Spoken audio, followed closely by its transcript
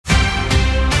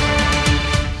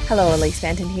Hello, Elise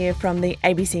Fanton here from the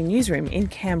ABC Newsroom in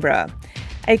Canberra.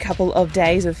 A couple of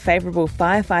days of favourable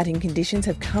firefighting conditions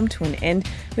have come to an end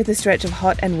with a stretch of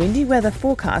hot and windy weather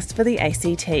forecast for the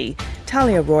ACT.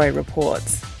 Talia Roy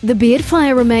reports. The Beard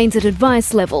Fire remains at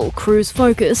advice level. Crews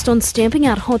focused on stamping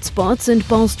out hotspots and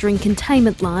bolstering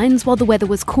containment lines while the weather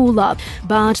was cooler.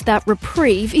 But that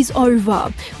reprieve is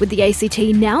over, with the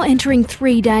ACT now entering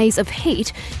 3 days of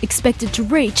heat, expected to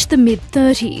reach the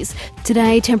mid-30s.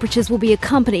 Today, temperatures will be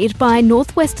accompanied by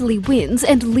northwesterly winds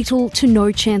and little to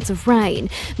no chance of rain.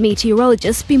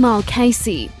 Meteorologist Bimal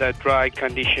Casey. The dry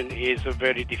condition is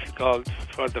very difficult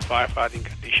for the firefighting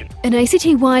condition. An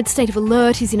ACT-wide state of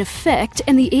alert is in effect,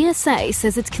 and the ESA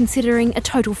says it's considering a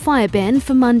total fire ban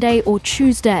for Monday or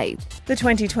Tuesday. The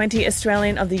 2020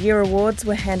 Australian of the Year awards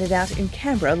were handed out in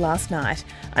Canberra last night.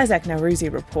 Isaac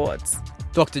Naruzi reports.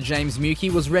 Dr James Mukey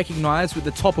was recognised with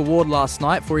the top award last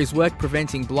night for his work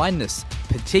preventing blindness,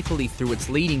 particularly through its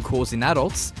leading cause in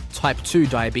adults, type 2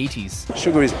 diabetes.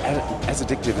 Sugar is as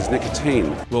addictive as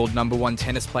nicotine. World number 1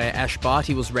 tennis player Ash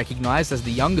Barty was recognised as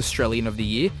the Young Australian of the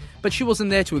Year, but she wasn't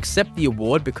there to accept the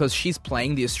award because she's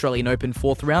playing the Australian Open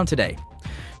 4th round today.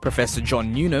 Professor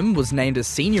John Newnham was named as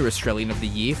Senior Australian of the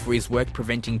Year for his work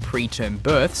preventing preterm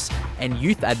births, and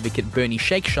youth advocate Bernie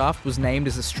Shakeshaft was named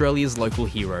as Australia's local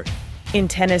hero. In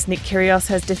tennis, Nick Kyrgios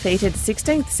has defeated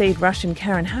 16th seed Russian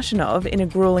Karen Khachanov in a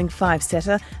gruelling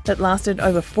 5-setter that lasted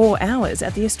over 4 hours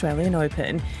at the Australian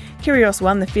Open. Kyrgios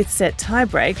won the 5th set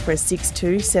tiebreak for a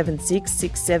 6-2, 7-6,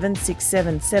 6-7,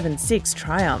 6-7, 7-6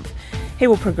 triumph. He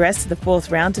will progress to the 4th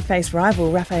round to face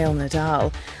rival Rafael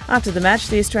Nadal. After the match,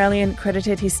 the Australian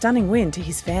credited his stunning win to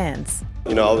his fans.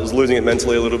 I was losing it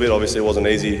mentally a little bit. Obviously, it wasn't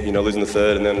easy, losing the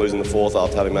 3rd and then losing the 4th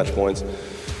after having match points.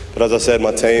 But as I said,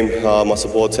 my team, my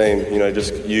support team,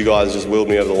 just you guys just willed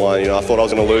me over the line. I thought I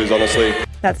was going to lose, honestly.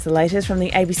 That's the latest from the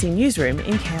ABC Newsroom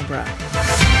in Canberra.